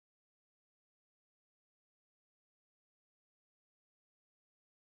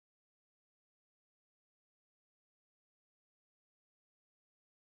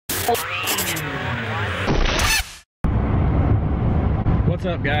What's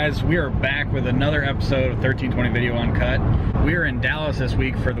up, guys? We are back with another episode of 1320 Video Uncut. We are in Dallas this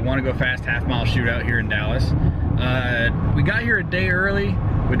week for the Wanna Go Fast half-mile shootout here in Dallas. We got here a day early.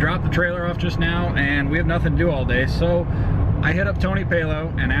 We dropped the trailer off just now, and we have nothing to do all day, so I hit up Tony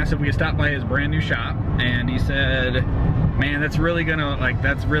Palo and asked if we could stop by his brand new shop, and he said, man, that's really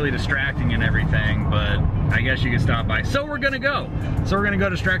distracting and everything, but I guess you could stop by. So we're gonna go.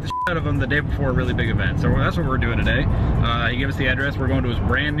 Distract the shit out of him the day before a really big event. So that's what we're doing today. He gave us the address. We're going to his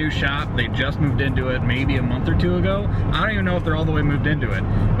brand new shop. They just moved into it maybe a month or two ago. I don't even know if they're all the way moved into it,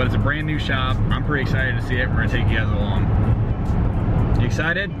 but it's a brand new shop. I'm pretty excited to see it. We're gonna take you guys along. You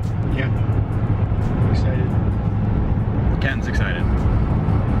excited? Yeah. I'm excited. Ken's excited.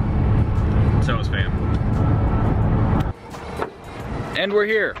 So is Fam. And we're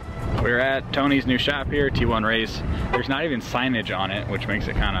here. We're at Tony's new shop here, T1 Race. There's not even signage on it, which makes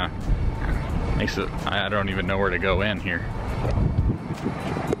it I don't even know where to go in here.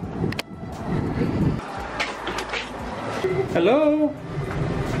 Hello?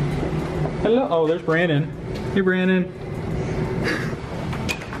 Hello? Oh, there's Brandon. Hey, Brandon.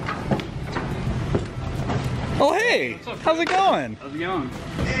 Oh, hey! How's it going? How's it going?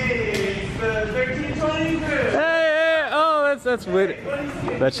 Hey, it's the 1320 crew. Hey! Oh, that's witty.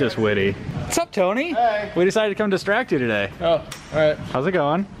 That's just witty. What's up, Tony? Hey. We decided to come distract you today. Oh, all right. How's it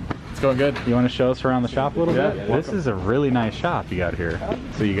going? It's going good. You want to show us around the shop a little bit? Yeah, This is a really nice shop you got here.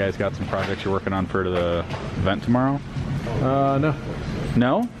 So you guys got some projects you're working on for the event tomorrow? No.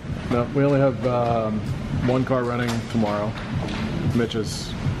 No? No, we only have one car running tomorrow.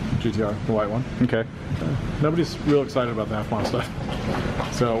 Mitch's GTR, the white one. Okay. Nobody's real excited about the half-mile stuff.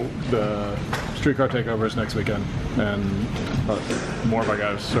 So the streetcar takeover is next weekend, and more of our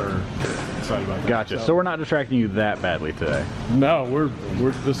guys are excited about it. Gotcha. So we're not distracting you that badly today. No,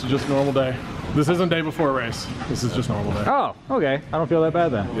 this is just a normal day. This isn't day before a race. This is just normal day. Oh, okay. I don't feel that bad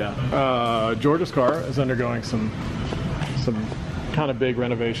then. Yeah. George's car is undergoing some kind of big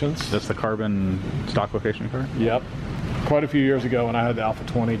renovations. That's the carbon stock location car? Yep. Quite a few years ago when I had the Alpha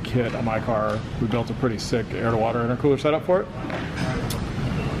 20 kit on my car, we built a pretty sick air-to-water intercooler setup for it.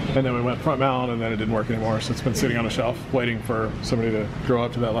 And then we went front mount, and then it didn't work anymore, so it's been sitting on a shelf waiting for somebody to grow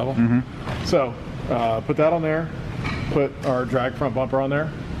up to that level. Mm-hmm. So put that on there, put our drag front bumper on there,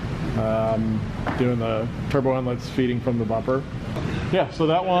 doing the turbo inlets feeding from the bumper. Yeah, so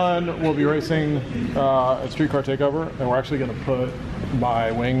that one we'll be racing at Streetcar Takeover, and we're actually going to put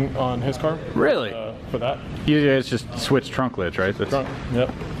my wing on his car. Really? For that. You guys just switch trunk lids, right? That's Trunk.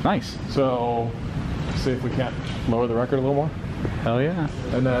 Yep. nice. So see if we can't lower the record a little more. Hell yeah.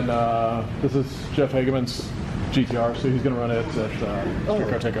 And then this is Jeff Hageman's GTR, so he's going to run it at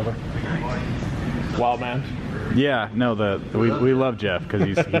Streetcar Takeover. Wild man. Yeah, no, we love Jeff because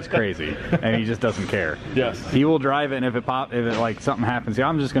he's crazy and he just doesn't care. Yes. He will drive it, and if it like something happens, yeah,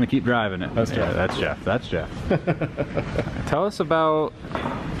 I'm just gonna keep driving it. That's Jeff. That's Jeff. That's Jeff. Tell us about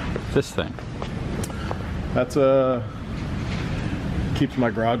this thing. That's keeps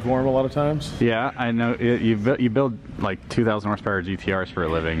my garage warm a lot of times. Yeah, I know you build like 2,000 horsepower GTRs for a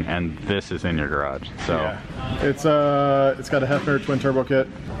living, and this is in your garage. So yeah. It's got a Hefner twin turbo kit.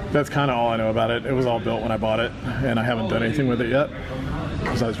 That's kind of all I know about it. It was all built when I bought it, and I haven't done anything with it yet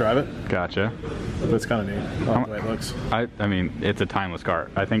besides drive it. Gotcha. But it's kind of neat. I like the way it looks. I mean, it's a timeless car.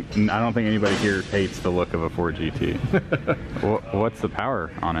 I don't think anybody here hates the look of a Ford GT. What's the power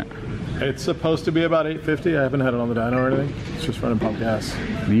on it? It's supposed to be about 850. I haven't had it on the dyno or anything. It's just running pump gas.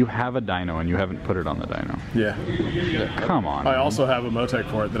 You have a dyno and you haven't put it on the dyno. Yeah. Come on. I also have a Motec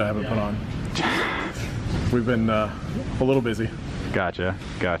for it that I haven't put on. We've been a little busy. Gotcha.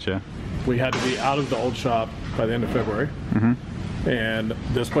 We had to be out of the old shop by the end of February. Mm-hmm. And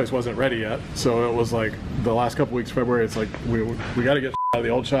this place wasn't ready yet. So it was like the last couple weeks of February, it's like we got to get out of the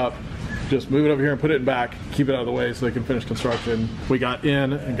old shop, just move it over here and put it back, keep it out of the way so they can finish construction. We got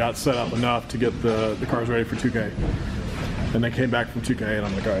in and got set up enough to get the cars ready for 2K. And they came back from 2K, and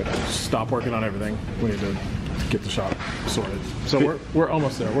I'm like, all right, stop working on everything. We need to get the shop sorted. So we're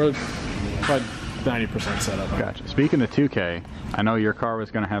almost there. We're probably 90% set up. Gotcha. Speaking of 2K, I know your car was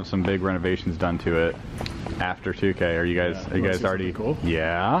going to have some big renovations done to it after 2K. Are you guys already cool?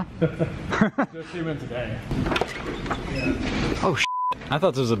 Yeah. Just came in today. Oh shit. I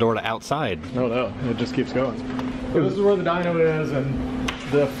thought this was a door to outside. No, it just keeps going. So this is where the dyno is, and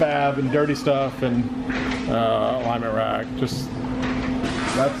the fab and dirty stuff and alignment rack. Just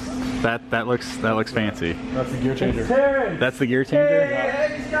that looks fancy. That's the gear changer. That's the gear changer?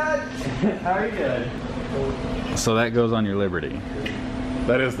 Hey, Scott! How are you doing? So that goes on your Liberty.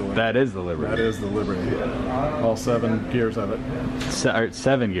 That is the Liberty. That is the Liberty. That is the Liberty. All 7 gears of it.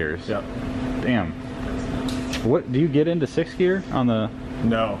 7 gears. Yep. Damn. What do you get into 6 gear on the?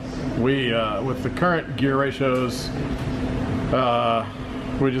 No, we with the current gear ratios,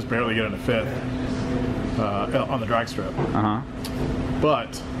 we just barely get into 5th on the drag strip.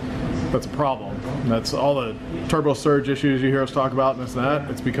 But that's a problem. That's all the turbo surge issues you hear us talk about and this and that.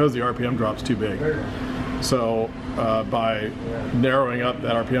 It's because the RPM drop's too big. So by narrowing up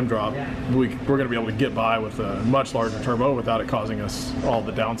that RPM drop, we're going to be able to get by with a much larger turbo without it causing us all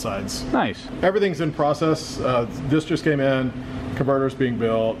the downsides. Nice. Everything's in process. This just came in. Converters being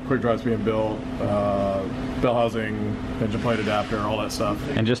built, quick drives being built, bell housing, engine plate adapter, all that stuff.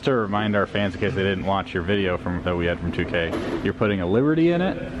 And just to remind our fans, in case they didn't watch your video that we had from 2K, you're putting a Liberty in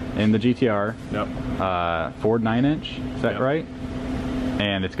it, in the GTR. Yep. Ford 9-inch, is that right?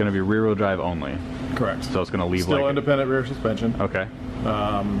 And it's going to be rear-wheel drive only. Correct. So it's going to leave still like independent rear suspension. Okay.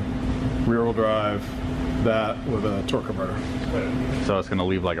 Rear-wheel drive, that with a torque converter. So it's going to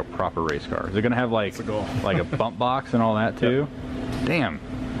leave like a proper race car. Is it going to have like a bump box and all that too? Yep. Damn.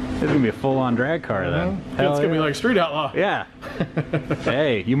 This is going to be a full-on drag car then. It's going to be like Street Outlaw. Yeah.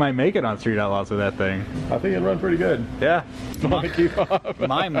 Hey, you might make it on Street Outlaws with that thing. I think it'd run pretty good. Yeah.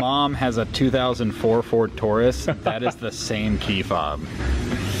 My mom has a 2004 Ford Taurus. That is the same key fob.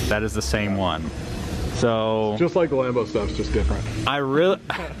 That is the same one. So just like the Lambo stuff's just different. I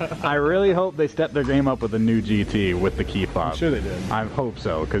really hope they step their game up with a new GT with the key fob. I'm sure they did. I hope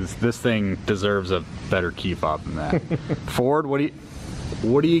so, because this thing deserves a better key fob than that. Ford, what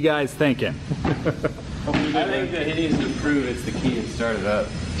are you guys thinking? I think that he needs to prove it's the key and start it up.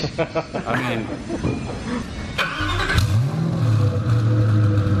 I mean,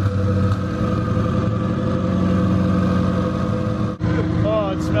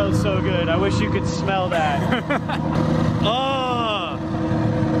 Oh, it smells so good. I wish you could smell that. Oh,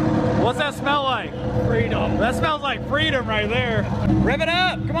 what's that smell like? Freedom. That smells like freedom right there. Rev it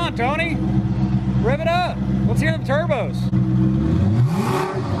up. Come on, Tony. Rev it up. Let's hear them turbos.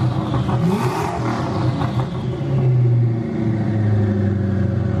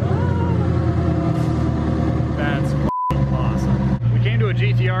 That's awesome. We came to a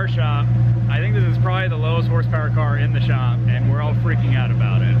GTR shop. I think this is probably the lowest horsepower car in the shop, and we're all freaking out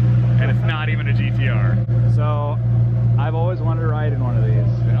about it. And it's not even a GTR. So I've always wanted to ride in one of these.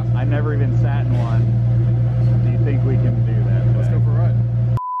 Yeah. I never even sat in one. Do you think we can do that? Let's go for a ride.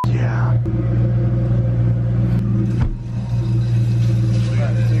 Yeah.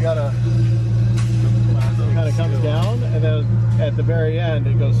 So you gotta, it kind of comes down, and then at the very end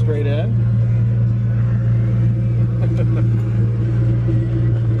it goes straight in. And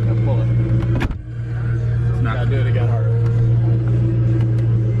pull it. Gotta do it again harder.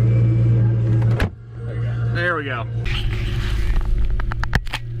 There we go.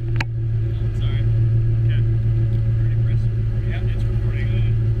 Sorry. Okay. Ready, press? Yeah, it's recording.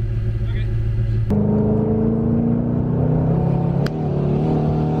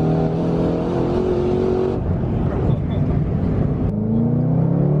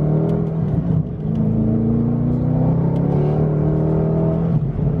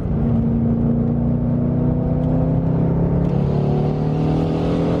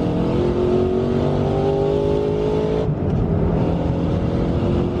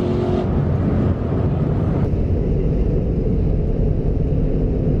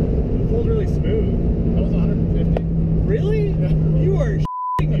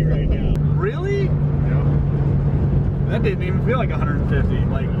 That didn't even feel like 150,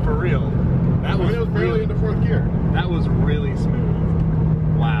 like for real. That was barely into 4th gear. That was really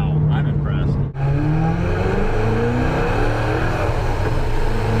smooth. Wow, I'm impressed.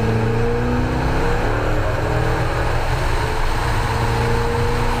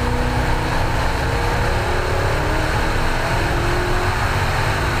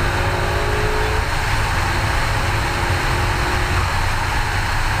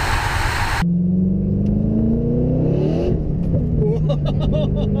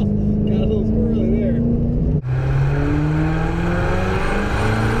 Got a little squirrely there.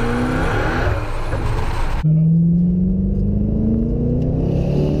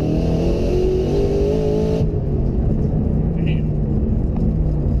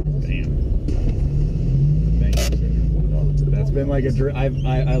 That's been like a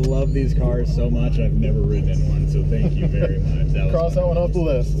I love these cars so much. I've never ridden in one, so thank you very much. That was Cross that one off the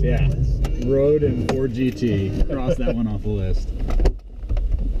list. Yeah, Road and Ford GT. Cross that one off the list.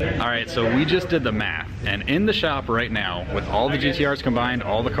 All right, so we just did the math, and in the shop right now, with all the GTRs combined,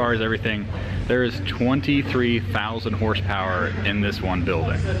 all the cars, everything, there is 23,000 horsepower in this one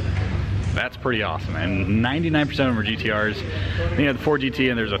building. That's pretty awesome. And 99% of them are GTRs. Then you have the 4GT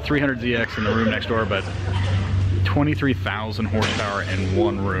and there's a 300ZX in the room next door, but 23,000 horsepower in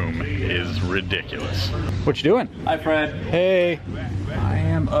one room is ridiculous. What you doing? Hi, Fred. Hey. I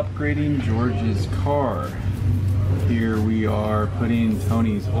am upgrading George's car. Here we are putting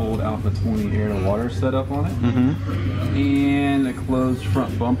Tony's old Alpha 20 air to water setup on it. And a closed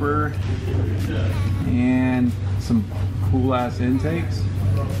front bumper. And some cool ass intakes.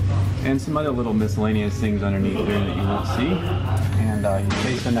 And some other little miscellaneous things underneath here that you won't see. And he's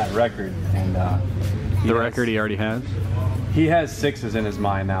chasing that record. And the record he already has? He has 6s in his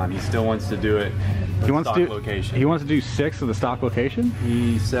mind now, and he still wants to do it. He wants to do location. He wants to do 6 of the stock location?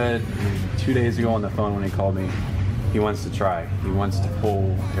 He said 2 days ago on the phone when he called me, he wants to try. He wants to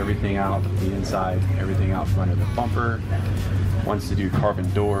pull everything out, the inside, everything out front of the bumper. Wants to do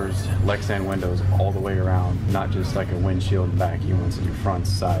carbon doors, Lexan windows all the way around, not just like a windshield and back. He wants to do fronts,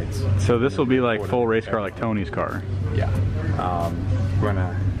 sides. So this will be like full race car like Tony's car? Yeah. We're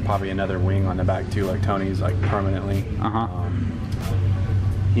gonna probably another wing on the back too, like Tony's, like permanently.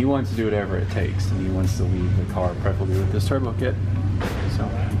 He wants to do whatever it takes, and he wants to leave the car preferably with this turbo kit. So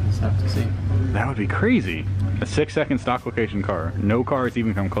let's have to see. That would be crazy. A 6-second stock location car. No car has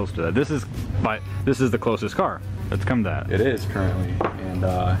even come close to that. This is the closest car that's come to that. It is currently, and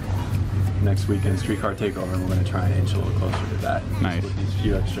next weekend Streetcar Takeover, we're going to try and inch a little closer to that. Nice. With these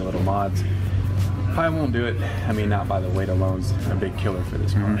few extra little mods. Probably won't do it. I mean, not by the weight alone's a big killer for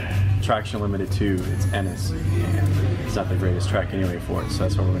this car. Traction limited to it's Ennis, and it's not the greatest track anyway for it. So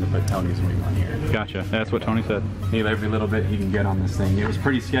that's why we're going to put Tony's wing on here. Gotcha. That's what Tony said. Need every little bit he can get on this thing. It was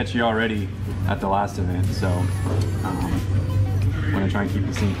pretty sketchy already at the last event, so I'm going to try and keep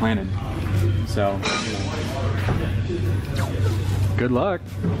this thing planted. So, good luck.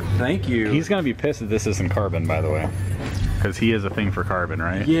 Thank you. He's going to be pissed that this isn't carbon, by the way. Because he is a thing for carbon,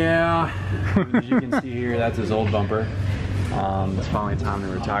 right? Yeah. As you can see here, that's his old bumper. It's finally time to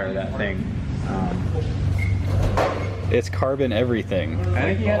retire that thing. It's carbon everything. I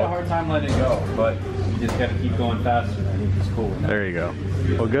think he had a hard time letting it go, but you just got to keep going faster. I think he's cool with that. There you go.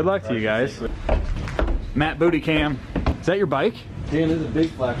 Well, good luck to you guys. Matt Booty Cam. Is that your bike? Dan, there's a big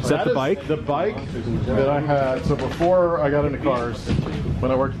flashlight. Is that the bike? The bike that I had, so before I got into cars,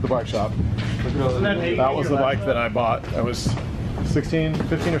 when I worked at the bike shop, that was the bike that I bought. I was 15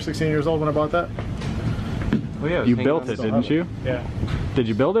 or 16 years old when I bought that. Oh, yeah, you built it, didn't you? Yeah. Did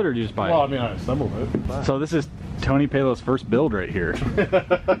you build it or did you just buy it? Well, I mean, I assembled it. So this is Tony Palo's first build right here.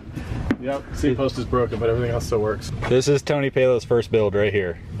 Yep, seat post is broken, but everything else still works. This is Tony Palo's first build right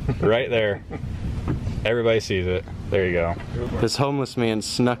here. Right there. Everybody sees it. There you go. This homeless man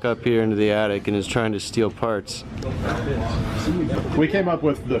snuck up here into the attic and is trying to steal parts. We came up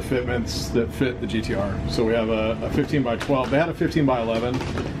with the fitments that fit the GTR. So we have a 15 by 12. They had a 15 by 11,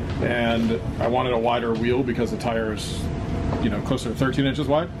 and I wanted a wider wheel because the tire is, you know, closer to 13 inches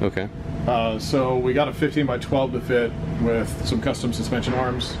wide. Okay. So we got a 15 by 12 to fit with some custom suspension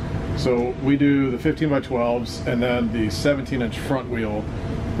arms. So we do the 15 by 12s, and then the 17-inch front wheel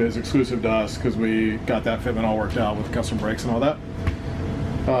is exclusive to us because we got that fitment all worked out with custom brakes and all that.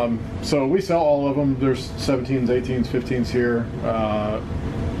 So we sell all of them. There's 17s, 18s, 15s here.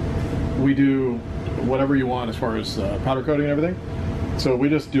 We do whatever you want as far as powder coating and everything. So we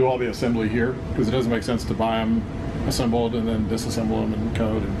just do all the assembly here because it doesn't make sense to buy them assembled and then disassemble them and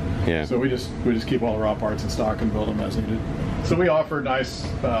coat. And yeah. So we just keep all the raw parts in stock and build them as needed. So we offer nice,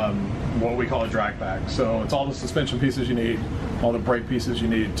 what we call a drag pack. So it's all the suspension pieces you need, all the brake pieces you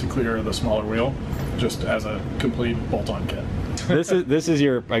need to clear the smaller wheel, just as a complete bolt-on kit. This is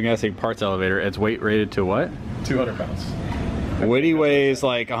your, I'm guessing, parts elevator. It's weight rated to what? 200 pounds. Woody weighs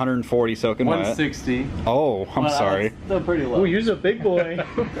like 140 soaking wet. 160. Oh, I'm sorry. That's still pretty low. Ooh, you're a big boy.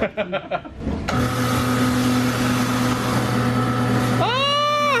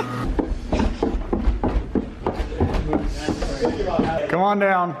 Come on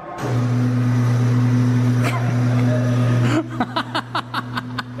down.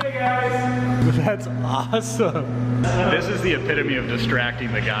 Hey guys! That's awesome. This is the epitome of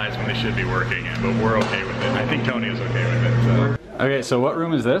distracting the guys when they should be working, but we're okay with it. I think Tony is okay with it. So. Okay, so what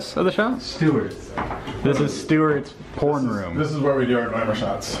room is this of the shop? Stewart's. This is Stewart's porn room. This is where we do our glamour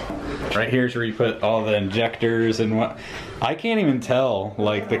shots. Right here's where you put all the injectors and what. I can't even tell,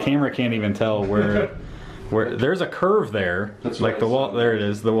 like the camera can't even tell where there's a curve there. That's like right. the wall, there it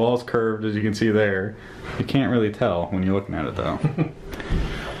is. The wall's curved as you can see there. You can't really tell when you're looking at it though.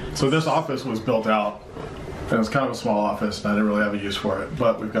 So this office was built out. It was kind of a small office and I didn't really have a use for it,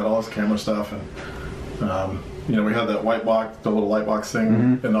 but we've got all this camera stuff and you know, we had that white box, the little light box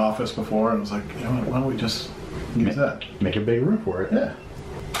thing in the office before, and I was like, you know what, why don't we just use that? Make a big room for it. Yeah.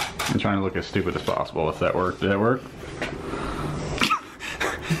 I'm trying to look as stupid as possible if that worked. Did that work?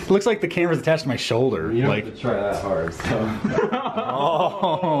 Looks like the camera's attached to my shoulder. You don't like, have to try that hard, so.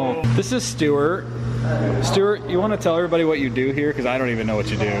 Oh. This is Stuart. Stuart, you want to tell everybody what you do here? Because I don't even know what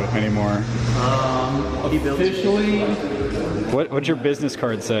you do anymore. Officially, What's your business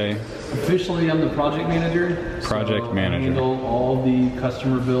card say? officially, I'm the project manager. Project manager. I handle all the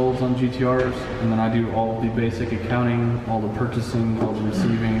customer bills on GTRs, and then I do all the basic accounting, all the purchasing, all the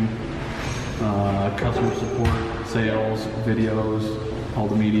receiving, customer support, sales, videos, all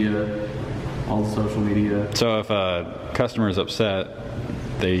the media, all the social media. So if a customer is upset,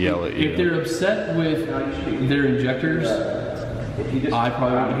 they yell at you. If they're upset with their injectors, I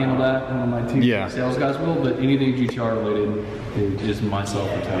probably won't handle that. One of my team sales guys will, but anything GTR related is myself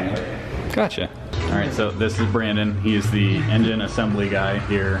and Tony. Gotcha. All right, so this is Brandon. He's the engine assembly guy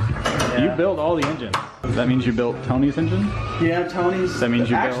here. Yeah. You build all the engines. That means you built Tony's engine? Yeah, Tony's. That means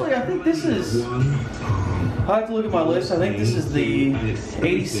you Actually, I think this is, I have to look at my list. I think this is the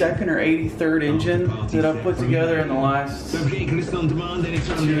 82nd or 83rd engine that I've put together in the last 2.5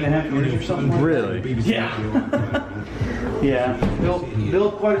 years or something like Really? that. Yeah. Yeah,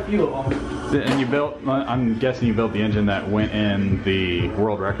 built quite a few of them. And you built, I'm guessing you built the engine that went in the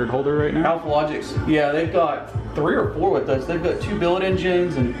world record holder right now? Alpha Logics. Yeah, they've got 3 or 4 with us. They've got 2 billet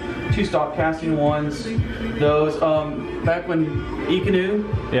engines and 2 stock casting ones. Those, back when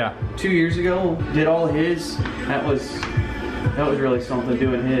Ecanu, 2 years ago, did all of his, that was really something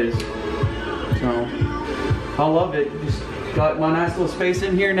doing his. So, I love it. Just got my nice little space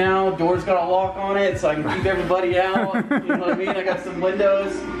in here now. Door's got a lock on it so I can keep everybody out. You know what I mean? I got some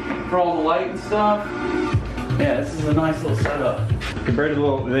windows for all the light and stuff. Yeah, this is a nice little setup. Compared to the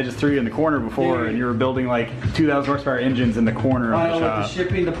little, they just threw you in the corner before, and you were building like 2,000 horsepower engines in the corner of the shop. With the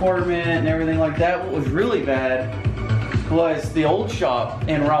shipping department and everything like that. What was really bad was the old shop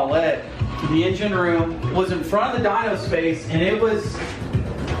in Rowlett. The engine room was in front of the dyno space, and it was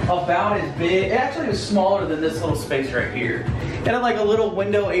about as big. Actually, it was smaller than this little space right here. It had like a little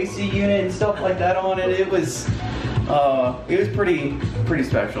window AC unit and stuff like that on it. It was pretty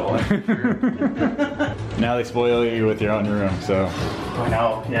special. Now they spoil you with your own room, so. I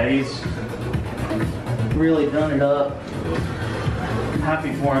know. Yeah, he's really done it up. I'm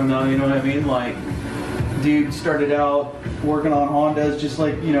happy for him though. You know what I mean? Like, dude started out working on Hondas just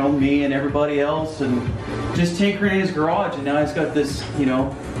like, you know, me and everybody else, and just tinkering in his garage, and now he's got this, you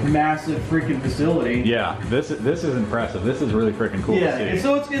know, massive freaking facility. Yeah, this is impressive. This is really freaking cool to see. And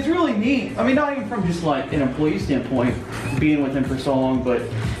so it's really neat. I mean, not even from just like an employee standpoint, being with him for so long, but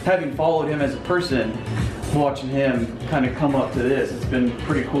having followed him as a person, watching him kind of come up to this, it's been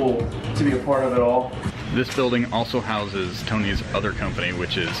pretty cool to be a part of it all. This building also houses Tony's other company,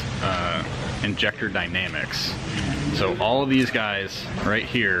 which is Injector Dynamics. So all of these guys right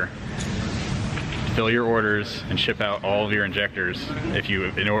here fill your orders and ship out all of your injectors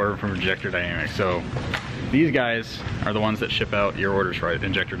in order from Injector Dynamics. So these guys are the ones that ship out your orders for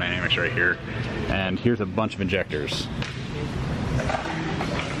Injector Dynamics right here. And here's a bunch of injectors.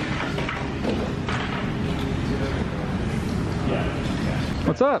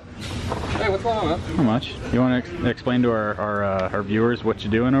 What's up? Hey, what's going on, man? How much? You want to explain to our viewers what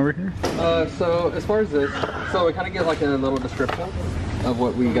you're doing over here? So as far as this, so we kind of get like a little description of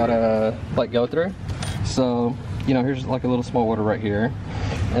what we gotta like go through. So, you know, here's like a little small order right here,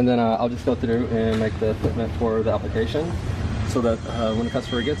 and then I'll just go through and make the equipment for the application, so that when the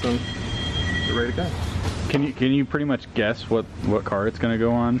customer gets them, they're ready to go. Can you pretty much guess what car it's going to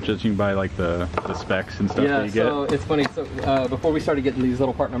go on, judging by like the specs and stuff that you get? Yeah, so it's funny. So before we started getting these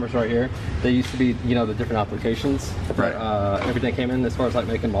little part numbers right here, they used to be, you know, the different applications. Right. Everything came in as far as like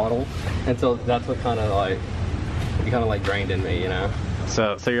make and model, and so that's what kind of like drained in me, you know.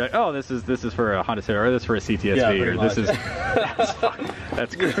 So you're like, oh, this is for a Honda Civic, or this is for a CTSV, or much. This is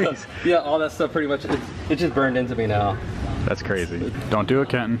that's crazy. Yeah, all that stuff pretty much it just burned into me now. That's crazy. Don't do it,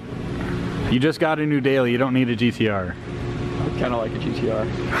 Kenton. You just got a new daily. You don't need a GTR. I kind of like a GTR.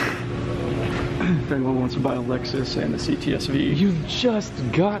 If anyone wants to buy a Lexus and a CTSV. You just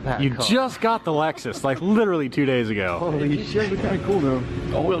got that. You just got the Lexus, like literally 2 days ago. Holy shit, they're kind of cool though.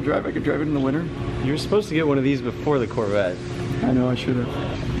 All-wheel drive, I could drive it in the winter. You were supposed to get one of these before the Corvette. I know, I should have.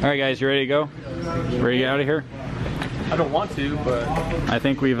 All right, guys, you ready to go? Ready to get out of here? I don't want to, but... I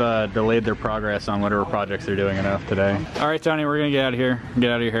think we've delayed their progress on whatever projects they're doing enough today. All right, Tony, we're gonna get out of here.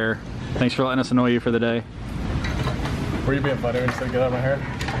 Get out of your hair. Thanks for letting us annoy you for the day. Were you being funny when you said get out of my hair?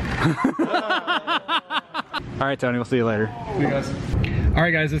 All right, Tony, we'll see you later. See you guys. All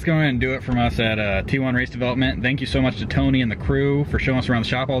right, guys, let's go ahead and do it from us at T1 Race Development. Thank you so much to Tony and the crew for showing us around the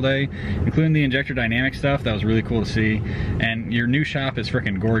shop all day, including the injector dynamic stuff. That was really cool to see. And your new shop is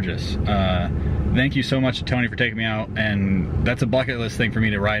freaking gorgeous. Thank you so much to Tony for taking me out, and that's a bucket list thing for me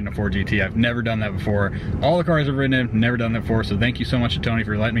to ride in a Ford GT. I've never done that before. All the cars I've ridden in, never done that before, so thank you so much to Tony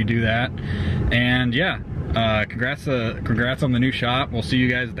for letting me do that. And yeah, congrats on the new shop. We'll see you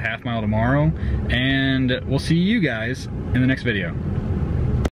guys at the half mile tomorrow, and we'll see you guys in the next video.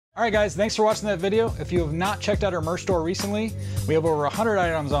 Alright guys, thanks for watching that video. If you have not checked out our merch store recently, we have over 100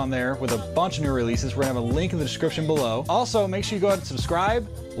 items on there with a bunch of new releases. We're going to have a link in the description below. Also, make sure you go ahead and subscribe,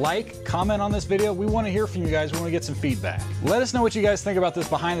 like, comment on this video. We want to hear from you guys. We want to get some feedback. Let us know what you guys think about this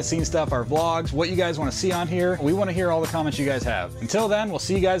behind the scenes stuff, our vlogs, what you guys want to see on here. We want to hear all the comments you guys have. Until then, we'll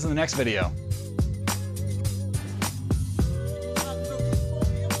see you guys in the next video.